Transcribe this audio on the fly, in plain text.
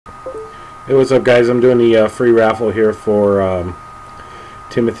Hey, what's up, guys? I'm doing the free raffle here for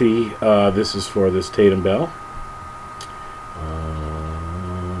Timothy. This is for this Tatum Bell.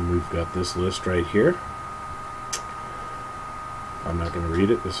 We've got this list right here. I'm not going to read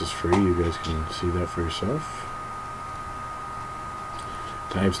it. This is free. You guys can see that for yourself.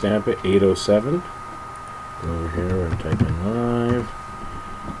 Timestamp it 8:07. Go over here. We're going to type in live.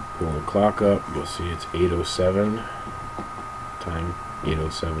 Pull the clock up. You'll see it's 8:07. Time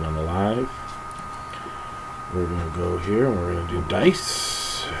 8:07 on the live. We're going to go here and we're going to do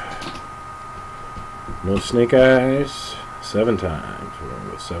dice. No snake eyes. 7 times. We're going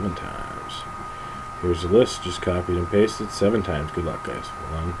to go 7 times. Here's the list. Just copied and pasted 7 times. Good luck, guys.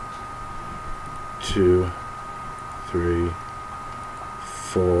 1, 2, 3,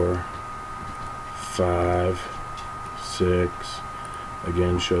 4, 5, 6.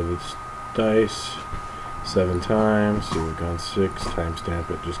 Again, show the dice 7 times. So we've gone 6. Timestamp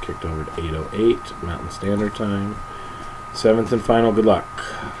it. Just kicked over to 8:08 Mountain Standard Time. 7th and final. Good luck.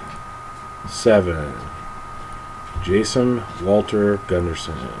 7. Jason Walter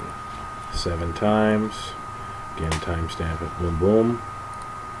Gunderson. 7 times. Again, timestamp it. Boom, boom.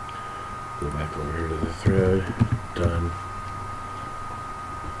 Go back over here to the thread. Done.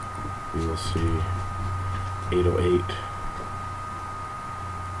 You will see 8:08.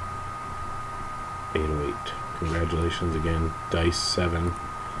 8:08. Congratulations again. Dice 7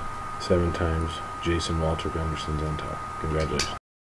 times. Jason Walter Gunderson's on top. Congratulations.